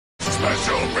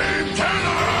Special Beam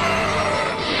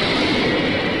Cannon!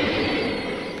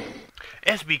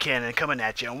 SB Cannon coming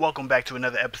at you, and welcome back to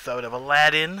another episode of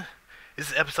Aladdin. This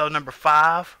is episode number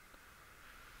 5.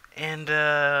 And,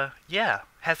 yeah,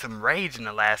 had some rage in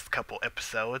the last couple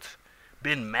episodes.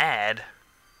 Been mad.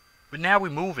 But now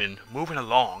we're moving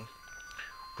along.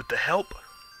 With the help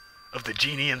of the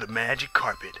genie and the magic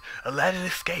carpet, Aladdin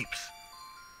escapes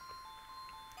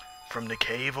from the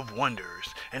Cave of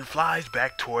Wonders and flies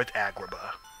back towards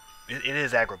Agrabah. It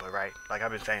is Agrabah, right? Like,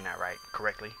 I've been saying that right,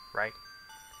 correctly, right?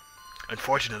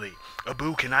 Unfortunately,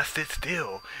 Abu cannot sit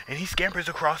still, and he scampers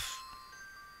across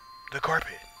the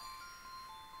carpet.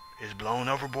 Is blown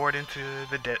overboard into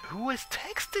the dead. Who is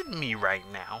texting me right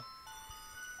now?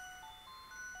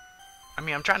 I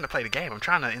mean, I'm trying to play the game. I'm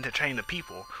trying to entertain the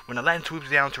people. When Aladdin swoops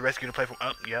down to rescue the playful...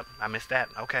 Oh, yep, I missed that.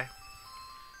 Okay.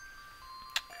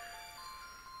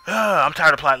 I'm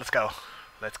tired of plot. Let's go.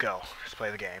 Let's go. Let's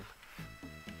play the game.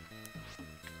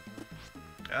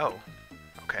 Oh.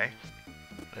 Okay.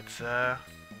 Let's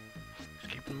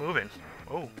keep it moving.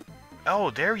 Oh. Oh,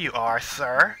 there you are,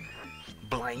 sir.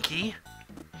 Blanky.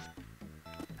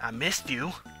 I missed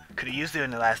you. Could have used you in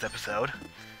the last episode.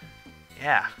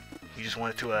 Yeah. You just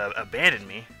wanted to abandon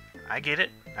me. I get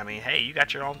it. I mean, hey, you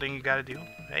got your own thing you gotta do.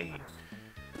 Hey.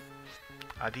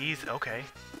 Are these... Okay.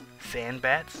 Sand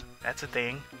bats? That's a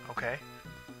thing. Okay.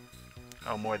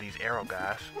 Oh, more of these arrow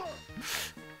guys.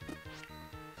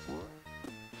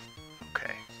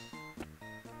 Okay.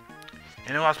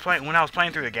 And when I was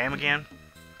playing through the game again,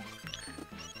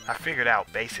 I figured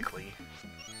out basically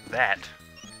that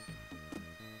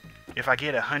if I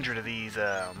get 100 of these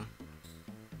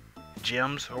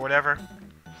gems or whatever,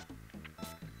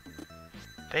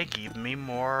 they give me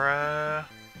more.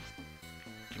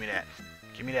 Give me that.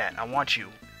 Give me that. I want you.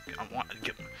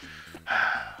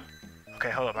 Okay,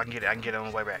 hold up. I can get it. I can get it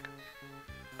on the way back.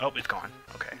 Oh, it's gone.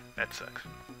 Okay, that sucks.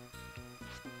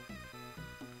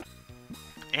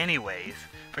 Anyways,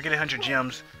 if I get 100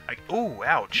 gems, ooh,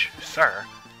 ouch, sir,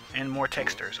 and more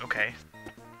textures. Okay.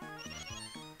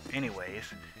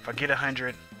 Anyways, if I get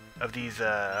 100 of these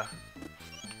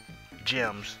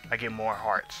gems, I get more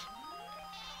hearts.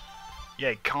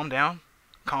 Yeah, calm down.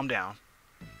 Calm down.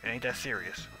 It ain't that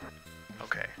serious.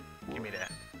 Okay, give me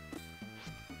that.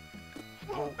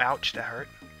 Oh, ouch, that hurt.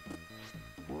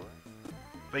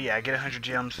 But yeah, I get 100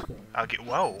 gems. I'll get...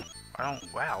 Whoa. I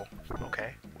don't... Wow.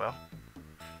 Okay, well.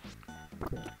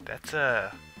 That's,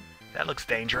 that looks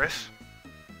dangerous.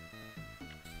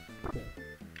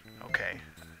 Okay.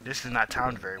 This is not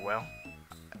timed very well.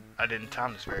 I didn't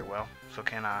time this very well. So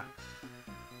can I...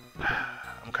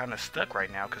 I'm kind of stuck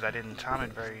right now because I didn't time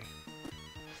it very...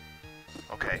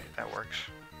 Okay, that works.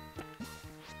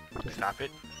 Stop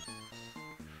it.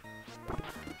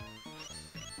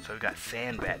 So we got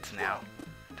sand bats now.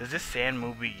 Does this sand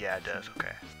move me? Yeah, it does.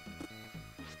 Okay.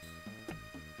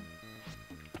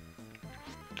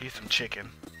 Get some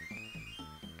chicken.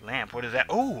 Lamp, what is that?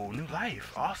 Oh, new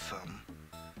life. Awesome.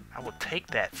 I will take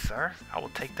that, sir. I will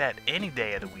take that any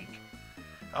day of the week.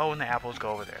 Oh, and the apples go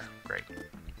over there. Great.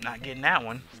 Not getting that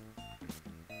one.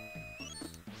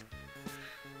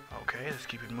 Okay, let's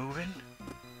keep it moving.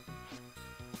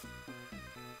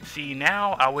 See,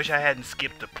 now I wish I hadn't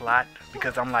skipped the plot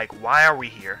because I'm like, why are we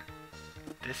here?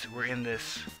 We're in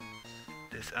this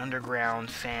underground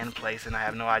sand place and I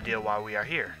have no idea why we are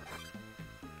here.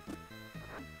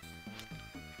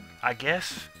 I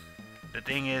guess the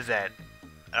thing is that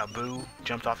Abu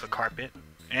jumped off the carpet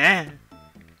and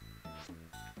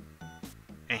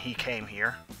he came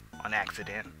here on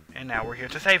accident and now we're here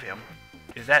to save him.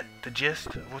 Is that the gist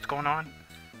of what's going on?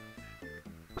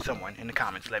 Someone in the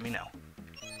comments let me know.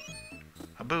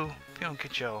 Abu, if you don't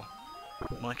get your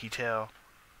monkey tail...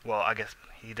 Well, I guess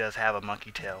he does have a monkey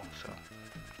tail, so...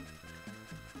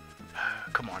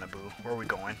 Come on, Abu. Where are we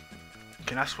going?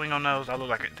 Can I swing on those? That looks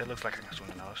like I can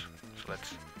swing on those. So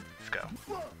let's go.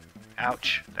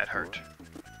 Ouch. That hurt.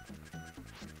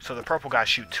 So the purple guys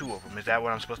shoot 2 of them. Is that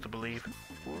what I'm supposed to believe?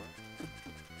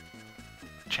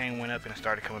 Chain went up and it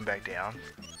started coming back down.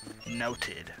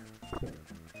 Noted.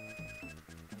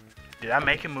 Did I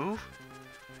make him move?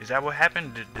 Is that what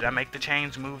happened? Did I make the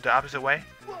chains move the opposite way?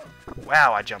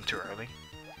 Wow, I jumped too early.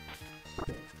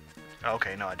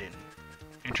 Okay, no I didn't.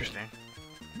 Interesting.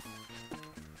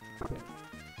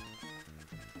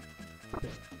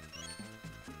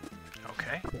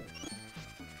 Okay.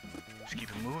 Let's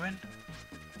keep it moving.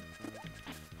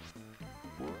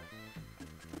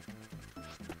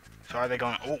 So are they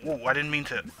going... Oh, I didn't mean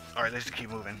to... Alright, let's just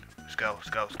keep moving. Let's go, let's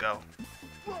go, let's go.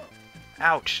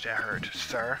 Ouch, that hurt,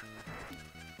 sir.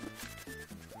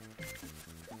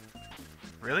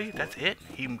 Really? That's it?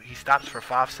 he stops for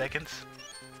 5 seconds.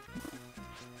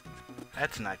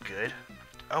 That's not good.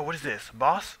 Oh, what is this?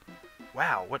 Boss?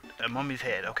 Wow, what? A mummy's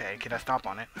head. Okay, can I stomp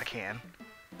on it? I can.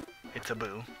 It's a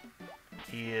boo.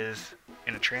 He is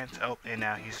in a trance. Oh, and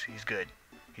now he's good.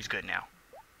 He's good now.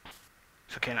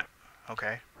 So can I?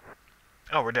 Okay.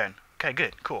 Oh, we're done. Okay,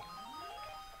 good. Cool.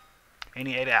 And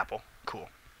he ate an apple. Cool.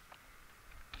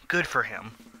 Good for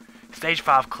him. Stage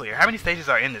 5 clear. How many stages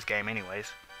are in this game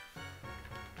anyways?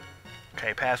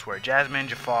 Okay, password. Jasmine,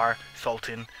 Jafar,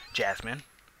 Sultan, Jasmine.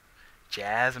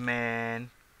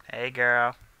 Jasmine. Hey,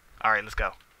 girl. Alright, let's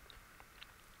go.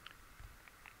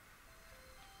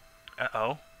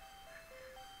 Uh-oh.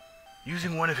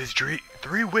 Using one of his 3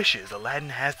 wishes, Aladdin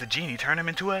has the genie turn him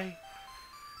into a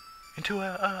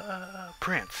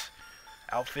prince,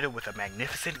 outfitted with a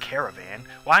magnificent caravan.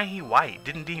 Why ain't he white?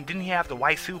 Didn't he have the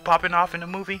white suit popping off in the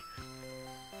movie?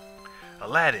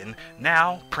 Aladdin,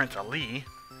 now Prince Ali,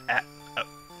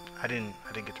 I didn't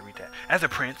get to read that. As a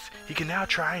prince, he can now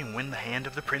try and win the hand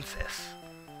of the princess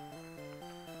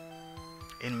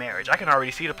in marriage. I can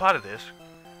already see the plot of this.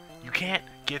 You can't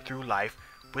get through life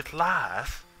with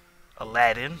lies,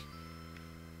 Aladdin.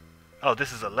 Oh,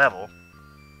 this is a level,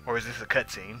 or is this a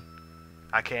cutscene?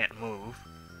 I can't move.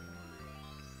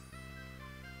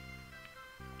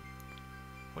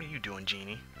 What are you doing,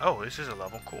 genie? Oh, this is a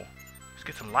level. Cool. Let's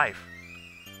get some life.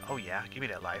 Oh yeah, give me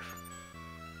that life.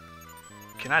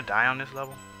 Can I die on this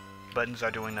level? Buttons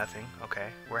are doing nothing. Okay,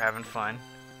 we're having fun.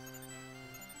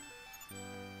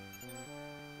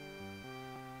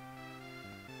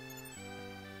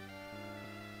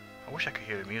 I wish I could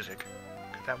hear the music,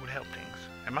 because that would help things.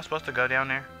 Am I supposed to go down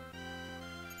there?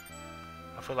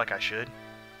 I feel like I should,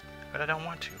 but I don't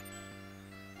want to.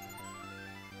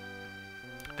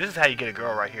 This is how you get a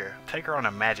girl right here. Take her on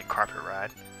a magic carpet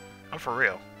ride. I'm for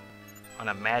real. On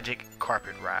a magic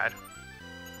carpet ride.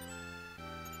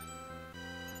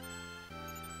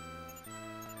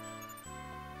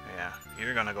 Yeah,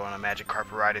 you're gonna go on a magic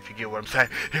carpet ride if you get what I'm saying.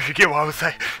 If you get what I'm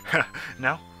saying.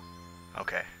 No?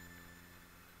 Okay.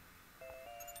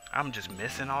 I'm just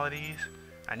missing all of these.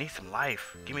 I need some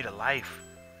life. Give me the life.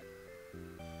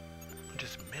 I'm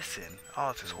just missing.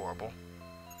 Oh, this is horrible.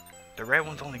 The red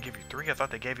ones only give you 3. I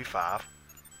thought they gave you 5.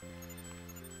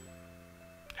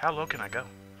 How low can I go?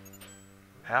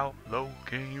 How low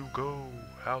can you go?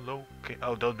 How low can...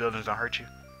 Oh, those buildings don't hurt you?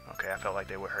 Okay, I felt like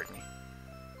they would hurt me.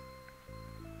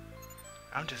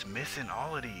 I'm just missing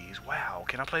all of these. Wow,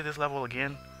 can I play this level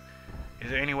again? Is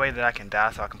there any way that I can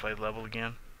die so I can play the level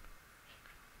again?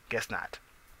 Guess not.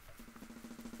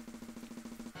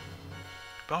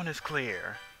 Bonus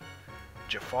clear.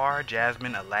 Jafar,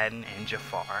 Jasmine, Aladdin, and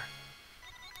Jafar.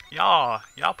 Y'all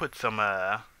put some,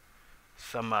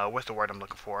 what's the word I'm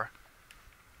looking for?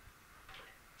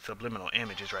 Subliminal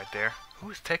images right there.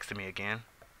 Who's texting me again?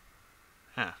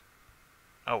 Huh.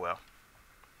 Oh well.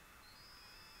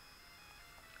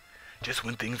 Just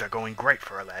when things are going great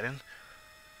for Aladdin.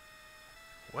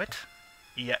 What?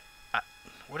 Yeah.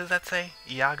 What does that say?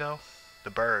 Iago? The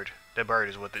bird. The bird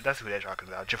is what. That's who they're talking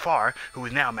about. Jafar, who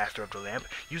is now master of the lamp,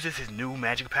 uses his new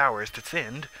magic powers to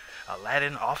send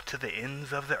Aladdin off to the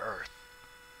ends of the earth.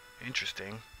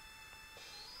 Interesting.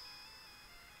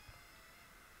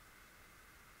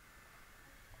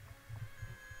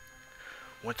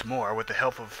 Once more, with the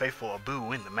help of faithful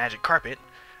Abu and the magic carpet,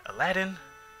 Aladdin...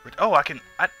 Oh,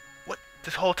 what?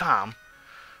 This whole time,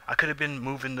 I could have been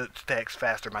moving the stacks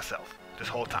faster myself. This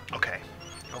whole time. Okay.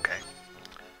 Okay.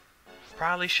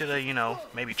 Probably should have,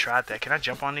 maybe tried that. Can I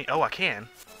jump on the... Oh, I can.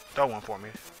 Throw one for me.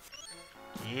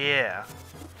 Yeah.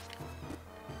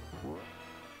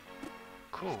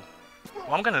 Cool.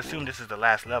 Well, I'm going to assume this is the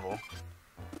last level.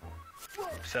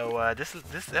 So, this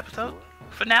is episode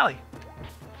finale.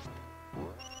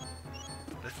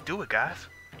 Let's do it, guys.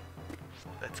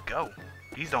 Let's go.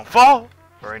 These don't fall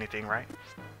or anything, right?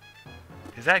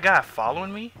 Is that guy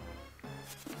following me?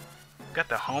 Got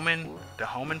the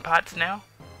homing pots now.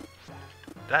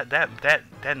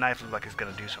 That knife looks like it's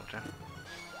gonna do something.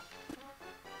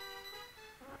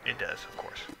 It does, of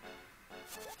course.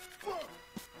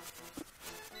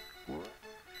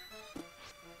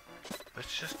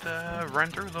 Let's just run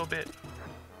through a little bit.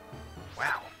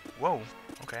 Wow. Whoa.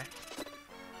 Okay.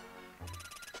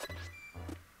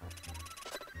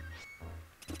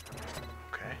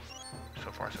 Okay.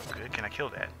 So far, so good. Can I kill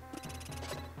that?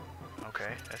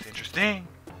 Okay, that's interesting.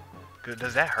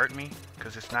 Does that hurt me?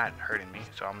 Because it's not hurting me,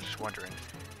 so I'm just wondering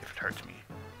if it hurts me.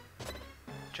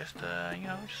 Just,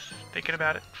 just thinking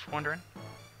about it, just wondering.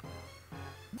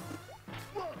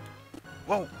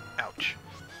 Whoa! Ouch.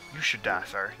 You should die,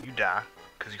 sir. You die,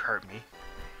 because you hurt me.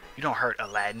 You don't hurt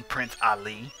Aladdin, Prince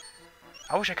Ali.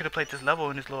 I wish I could have played this level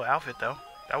in this little outfit, though.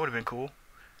 That would have been cool.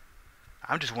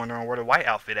 I'm just wondering where the white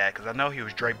outfit at, because I know he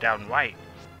was draped out in white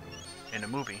in the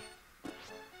movie.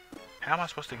 How am I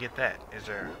supposed to get that? Is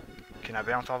there... Can I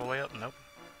bounce all the way up? Nope.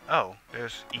 Oh,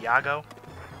 there's Iago.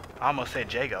 I almost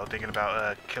said Jago, thinking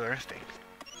about Killer Instinct.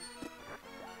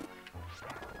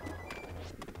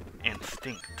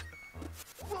 Instinct.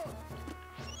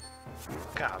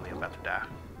 Golly, I'm about to die.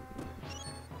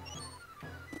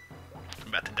 I'm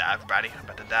about to die, everybody. I'm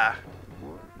about to die.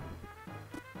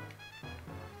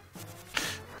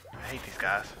 I hate these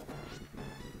guys.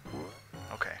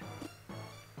 Okay.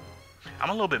 I'm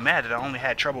a little bit mad that I only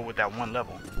had trouble with that one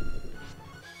level.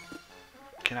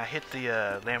 Can I hit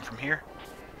the lamp from here?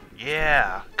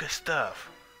 Yeah, good stuff.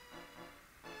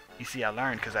 You see, I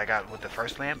learned because I got with the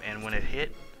first lamp, and when it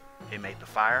hit, it made the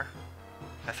fire.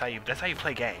 That's how you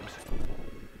play games.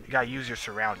 You gotta use your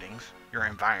surroundings, your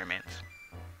environments.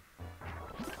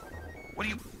 What are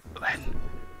you, Aladdin?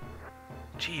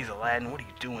 Jeez, Aladdin, what are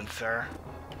you doing, sir?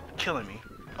 You're killing me.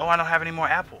 Oh, I don't have any more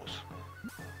apples.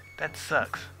 That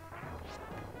sucks.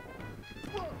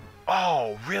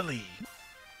 Oh, really?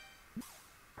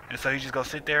 And so you just gonna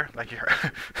sit there like you're...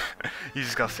 You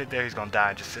just gonna sit there, he's gonna die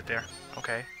and just sit there?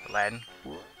 Okay, Aladdin.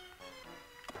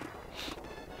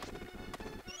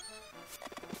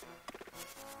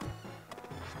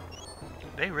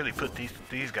 They really put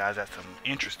these guys at some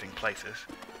interesting places.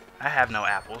 I have no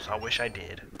apples, I wish I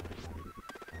did.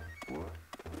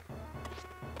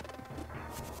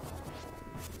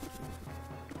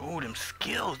 Ooh, them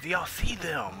skills, do y'all see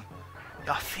them?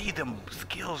 Y'all see them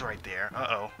skills right there?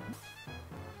 Uh-oh.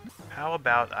 How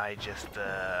about I just,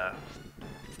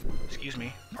 excuse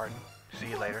me, pardon, see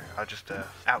you later. I'll just,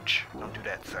 ouch, don't do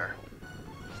that, sir.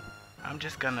 I'm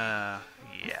just gonna,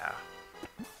 yeah.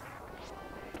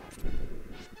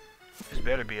 This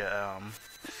better be a,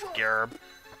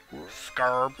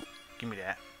 scarb. Give me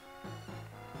that.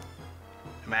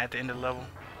 Am I at the end of the level?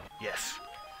 Yes.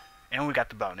 And we got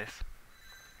the bonus.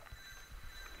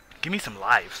 Give me some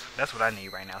lives. That's what I need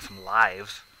right now, some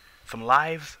lives. Some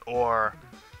lives or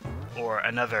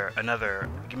another,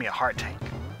 give me a heart tank.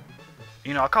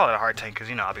 You know, I'll call it a heart tank because,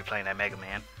 you know, I'll be playing that Mega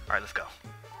Man. Alright, let's go.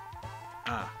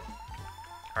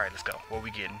 Alright, let's go. What we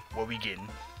getting? What we getting?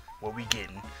 What we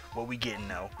getting? What we getting,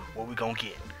 though? What we gonna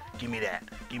get? Give me that.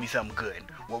 Give me something good.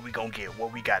 What we gonna get?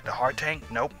 What we got? The heart tank?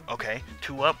 Nope. Okay.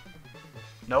 2 up?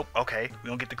 Nope. Okay. We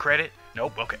don't get the credit?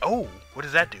 Nope. Okay. Oh, what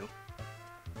does that do?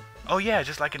 Oh, yeah,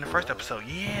 just like in the first episode.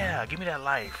 Yeah, give me that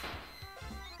life.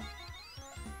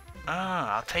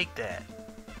 I'll take that.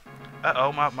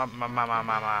 Uh-oh,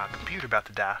 my computer about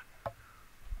to die.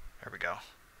 There we go.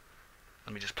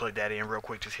 Let me just plug that in real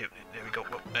quick. Just hit, there we go.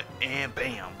 And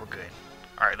bam, we're good.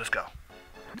 Alright, let's go.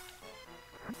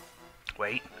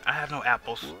 Wait, I have no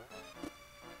apples.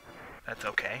 That's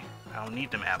okay. I don't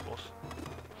need them apples.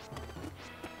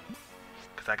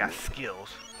 Because I got skills.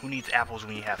 Who needs apples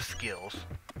when you have skills?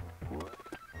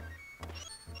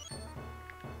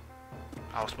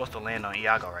 I was supposed to land on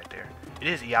Iago right there. It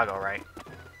is Iago, right?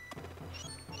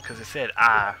 Because it said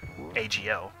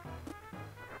I-A-G-O.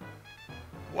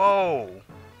 Whoa!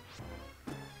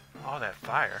 All that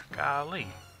fire. Golly.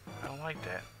 I don't like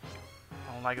that.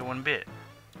 I don't like it one bit.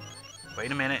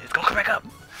 Wait a minute. It's gonna come back up!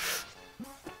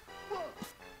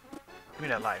 Give me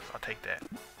that life. I'll take that.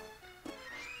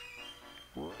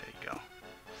 There you go.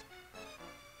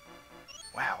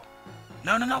 Wow.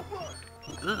 No, no, no!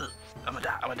 Ugh. I'm gonna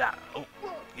die. I'm gonna die. Oh,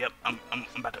 yep. I'm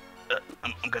about to.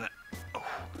 I'm gonna. Oh,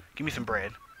 give me some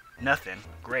bread. Nothing.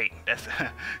 Great. That's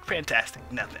fantastic.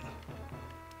 Nothing.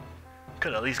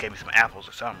 Could at least gave me some apples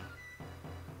or something.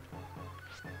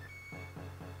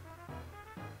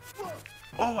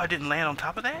 Oh, I didn't land on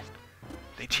top of that?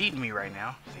 They cheating me right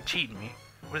now. They cheating me.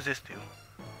 What does this do?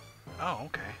 Oh,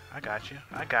 okay. I got you.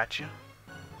 I got you.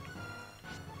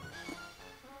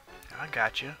 I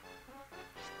got you.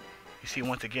 You see,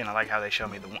 once again, I like how they show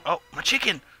me the one. Oh, my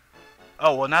chicken!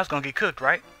 Oh, well, now it's gonna get cooked,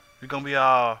 right? It's gonna be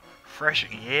all fresh.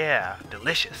 Yeah,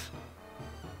 delicious.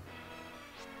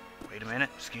 Wait a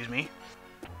minute. Excuse me.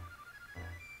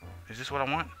 Is this what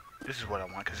I want? This is what I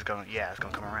want, because it's gonna, yeah, it's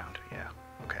gonna come around. Yeah,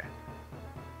 okay.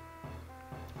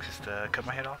 Just cut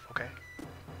my head off? Okay.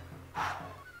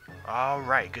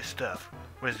 Alright, good stuff.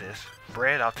 What is this?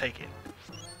 Bread? I'll take it.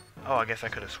 Oh, I guess I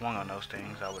could have swung on those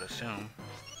things, I would assume.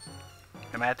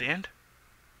 Am I at the end?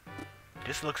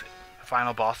 This looks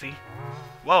final bossy.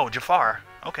 Whoa, Jafar.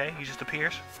 Okay, he just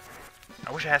appears.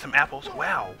 I wish I had some apples.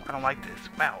 Wow, I don't like this.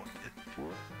 Wow.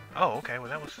 Oh, okay, well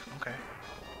that was, okay.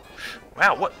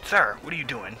 Wow, what, sir, what are you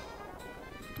doing?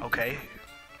 Okay,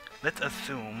 let's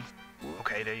assume.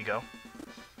 Okay, there you go.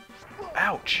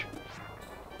 Ouch.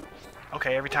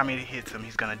 Okay, every time he hits him,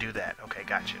 he's gonna do that. Okay,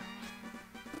 gotcha.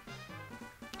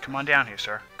 Come on down here,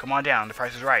 sir. Come on down. The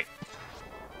price is right.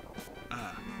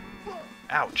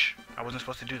 Ouch. I wasn't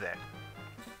supposed to do that.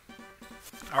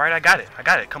 Alright, I got it. I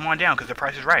got it. Come on down, because the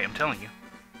price is right. I'm telling you.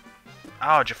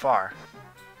 Oh, Jafar.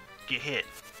 Get hit.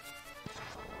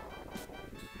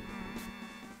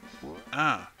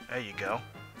 There you go.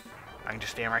 I can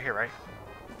just stand right here, right?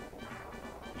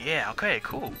 Yeah, okay,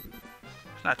 cool.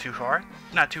 It's not too hard.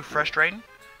 It's not too frustrating.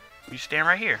 You stand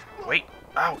right here. Wait.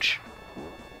 Ouch.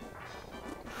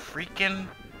 Freaking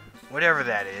whatever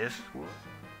that is.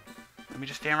 Let me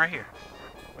just stand right here.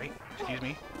 Wait, excuse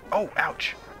me. Oh,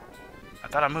 ouch. I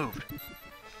thought I moved.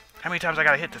 How many times I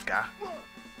gotta hit this guy?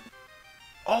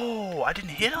 Oh, I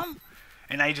didn't hit him?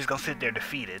 And now you're just gonna sit there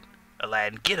defeated.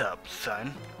 Aladdin, get up,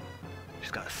 son.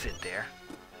 Just gonna sit there.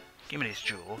 Give me these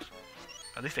jewels.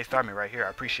 At least they start me right here. I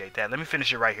appreciate that. Let me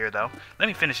finish it right here, though. Let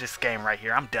me finish this game right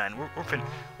here. I'm done. We're fin.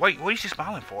 Wait, what are you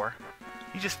smiling for?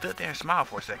 You just stood there and smiled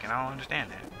for a second. I don't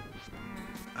understand that.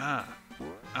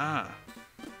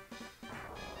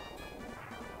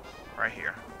 Right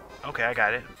here. Okay, I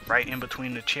got it. Right in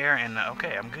between the chair and the...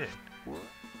 Okay, I'm good.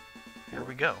 Here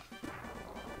we go.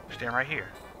 Stand right here.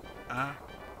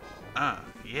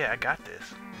 Yeah, I got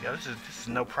this. Yeah, this is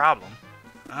no problem.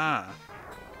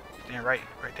 Stand right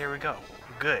there we go.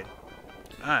 We're good.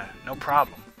 No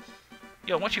problem.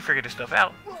 Yo, once you figure this stuff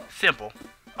out, simple.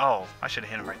 Oh, I should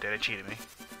have hit him right there. They cheated me.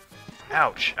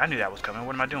 Ouch. I knew that was coming.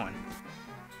 What am I doing?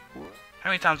 How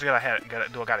many times do I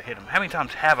gotta hit him? How many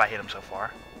times have I hit him so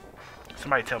far?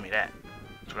 Somebody tell me that.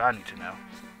 That's what I need to know.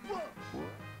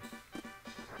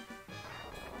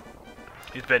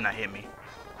 He's better not hit me.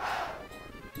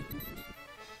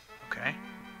 Okay.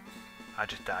 I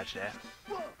just dodged that.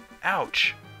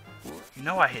 Ouch! You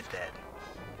know I hit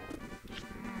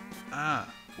that.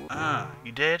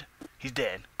 You dead? He's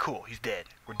dead. Cool, he's dead.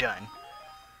 We're done.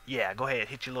 Yeah, go ahead.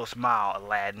 Hit your little smile,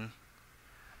 Aladdin.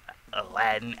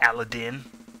 Aladdin.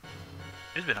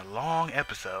 It's been a long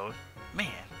episode.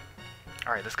 Man.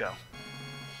 Alright, let's go.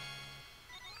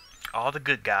 All the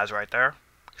good guys right there.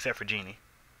 Except for Genie.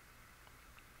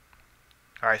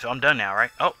 Alright, so I'm done now, right?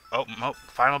 Oh,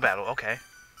 final battle. Okay.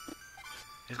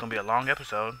 It's gonna be a long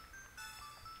episode.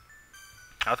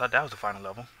 I thought that was the final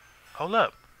level. Hold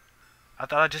up. I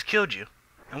thought I just killed you.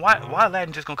 And why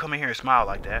Aladdin just gonna come in here and smile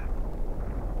like that?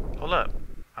 Hold up.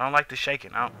 I don't like this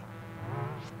shaking.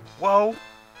 Whoa!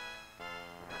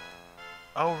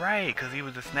 Oh, right, because he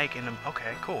was a snake in the...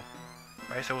 Okay, cool.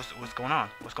 Right, so what's going on?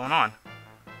 What's going on?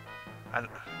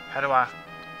 How do I...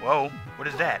 Whoa, what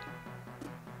is that?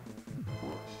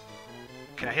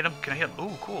 Can I hit him? Can I hit him?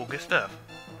 Ooh, cool, good stuff.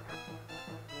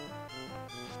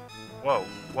 Whoa,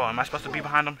 am I supposed to be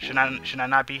behind him? Should I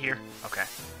not be here? Okay.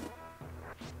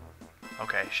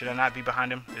 Okay, should I not be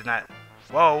behind him? Is not...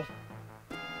 Whoa!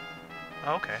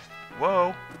 Okay.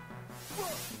 Whoa!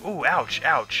 Ooh, ouch,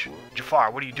 ouch. Jafar,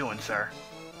 what are you doing, sir?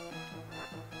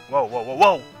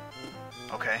 Whoa!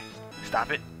 Okay,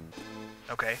 stop it.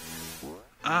 Okay.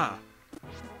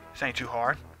 This ain't too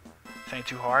hard. This ain't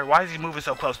too hard. Why is he moving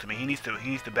so close to me? He needs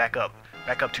to back up.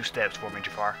 Back up 2 steps for me,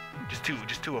 Jafar. Just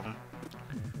two of them.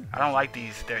 I don't like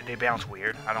these. They bounce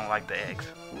weird. I don't like the eggs.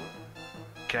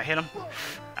 Can I hit him?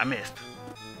 I missed.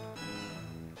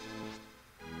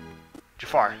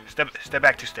 Jafar, step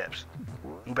back 2 steps.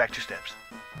 Move back 2 steps.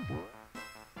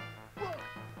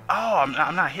 Oh,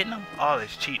 I'm not hitting them? Oh, they're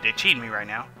cheating me right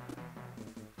now.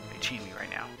 They cheating me right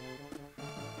now.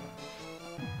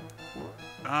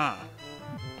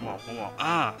 Come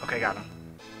on. Okay, got him.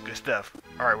 Good stuff.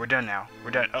 Alright, we're done now.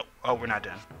 We're done. Oh, we're not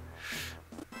done.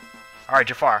 Alright,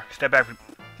 Jafar, step back.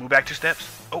 Move back 2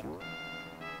 steps. Oh.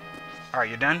 Alright,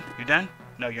 you're done? You done?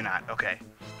 No, you're not. Okay.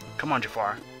 Come on,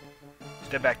 Jafar.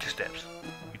 Step back 2 steps.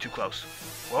 You're too close.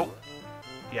 Whoa.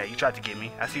 Yeah, you tried to get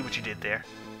me. I see what you did there.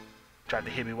 Tried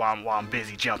to hit me while I'm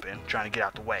busy jumping, trying to get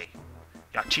out the way.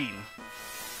 Y'all cheating.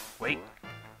 Wait.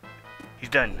 He's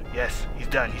done. Yes, he's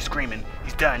done. He's screaming.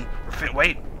 He's done.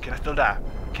 Wait. Can I still die?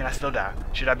 Can I still die?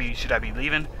 Should I be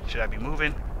leaving? Should I be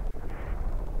moving?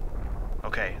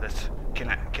 Okay,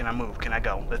 can I move? Can I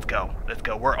go? Let's go. Let's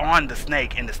go. We're on the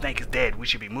snake and the snake is dead. We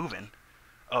should be moving.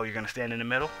 Oh, you're gonna stand in the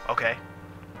middle? Okay.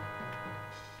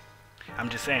 I'm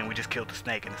just saying we just killed the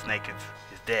snake and the snake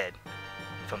is dead.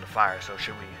 It's on the fire, so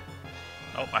should we...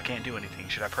 Oh, I can't do anything.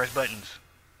 Should I press buttons?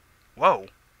 Whoa.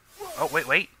 Oh,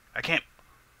 wait. I can't...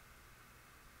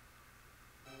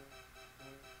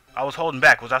 I was holding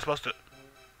back. Was I supposed to...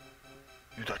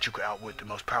 You thought you could outwit the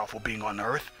most powerful being on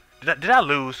Earth? Did I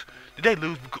lose? Did they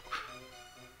lose?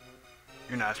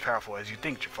 You're not as powerful as you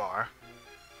think, Jafar.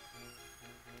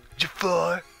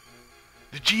 Jafar?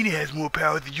 The genie has more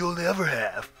power than you'll ever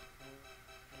have.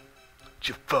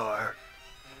 Jafar.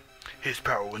 His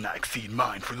power will not exceed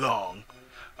mine for long.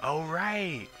 Oh,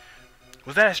 right.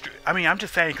 Was that I mean, I'm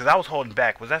just saying because I was holding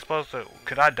back. Was that supposed to...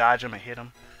 Could I dodge him and hit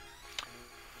him?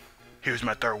 Here's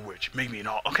my third wish. Make me an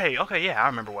all... Okay, yeah, I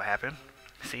remember what happened.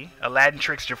 See? Aladdin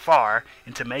tricks Jafar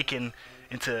into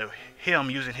him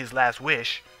using his last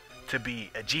wish to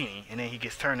be a genie. And then he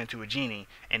gets turned into a genie.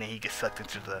 And then he gets sucked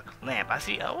into the lamp. I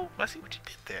see what you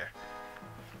did there.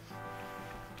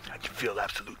 I can feel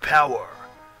absolute power.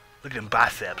 Look at them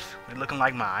biceps. They're looking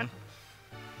like mine.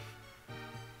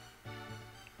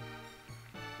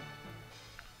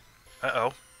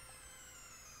 Uh-oh.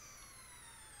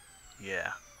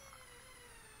 Yeah.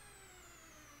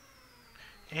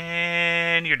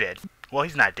 And you're dead. Well,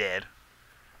 he's not dead.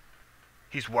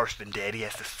 He's worse than dead. He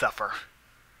has to suffer.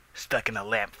 Stuck in a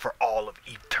lamp for all of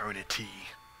eternity.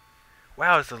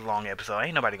 Wow, this is a long episode.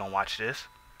 Ain't nobody gonna watch this.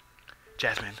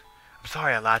 Jasmine, I'm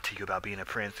sorry I lied to you about being a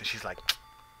prince. And she's like,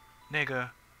 nigga,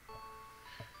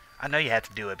 I know you had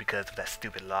to do it because of that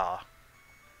stupid law.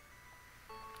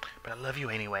 But I love you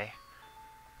anyway.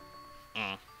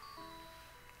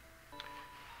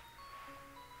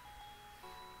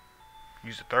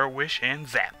 Use the third wish and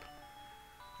zap.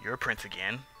 You're a prince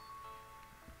again.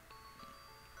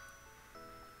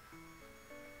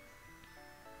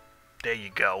 There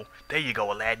you go. There you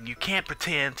go, Aladdin. You can't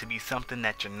pretend to be something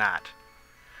that you're not.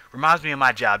 Reminds me of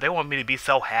my job. They want me to be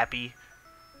so happy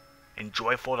and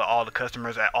joyful to all the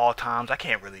customers at all times. I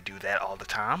can't really do that all the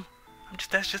time.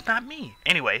 That's just not me.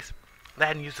 Anyways,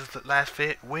 Aladdin uses the last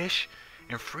wish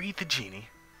and freed the genie.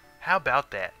 How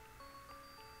about that?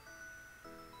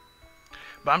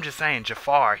 But I'm just saying,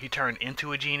 Jafar, he turned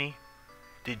into a genie.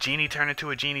 Did Genie turn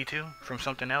into a genie too? From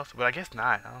something else? But I guess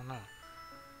not. I don't know.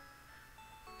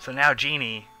 So now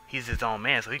Genie, he's his own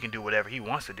man, so he can do whatever he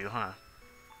wants to do, huh?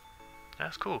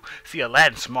 That's cool. See,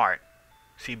 Aladdin's smart.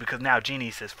 See, because now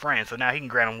Genie's his friend, so now he can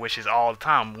grant him wishes all the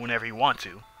time whenever he wants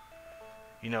to.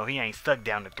 You know, he ain't stuck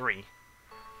down to 3.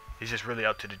 It's just really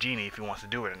up to the Genie if he wants to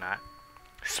do it or not.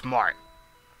 Smart.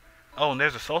 Oh, and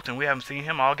there's a Sultan. We haven't seen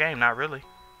him all game. Not really.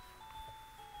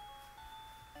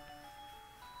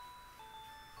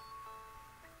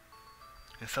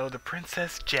 And so the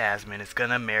Princess Jasmine is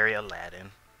gonna marry Aladdin.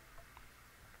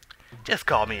 Just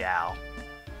call me Al.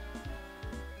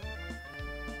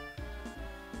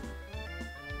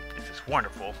 This is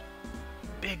wonderful.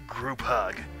 Big group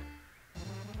hug.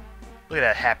 Look at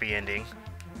that happy ending.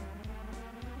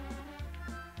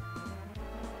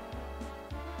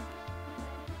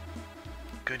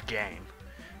 Good game.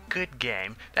 Good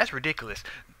game. That's ridiculous.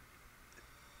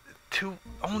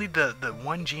 Only the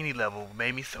one genie level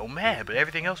made me so mad, but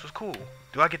everything else was cool.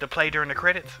 Do I get to play during the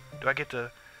credits? Do I get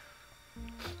to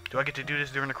do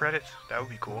this during the credits? That would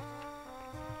be cool.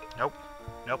 Nope.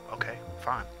 Nope. Okay.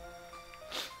 Fine.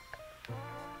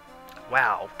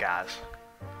 Wow, guys.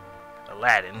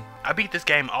 Aladdin. I beat this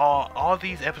game all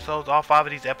these episodes, all 5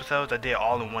 of these episodes. I did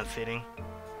all in one sitting,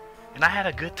 and I had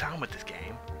a good time with this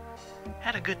game.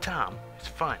 Had a good time. It's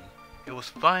fun. It was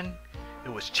fun.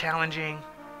 It was challenging.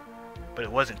 But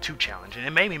it wasn't too challenging.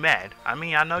 It made me mad. I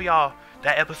mean, I know y'all,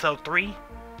 that episode 3,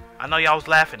 I know y'all was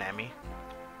laughing at me.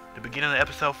 The beginning of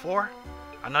episode 4,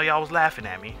 I know y'all was laughing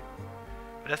at me.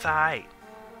 But that's alright.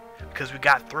 Because we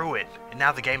got through it. And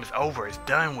now the game is over. It's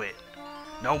done with.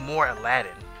 No more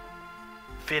Aladdin.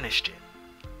 Finished it.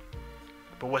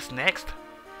 But what's next?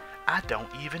 I don't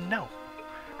even know.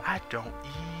 I don't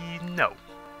even know.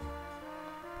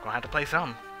 Gonna have to play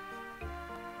something.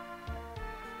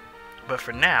 But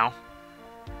for now,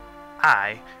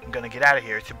 I am gonna get out of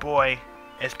here. It's your boy,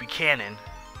 SB Cannon,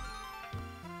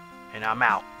 and I'm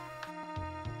out.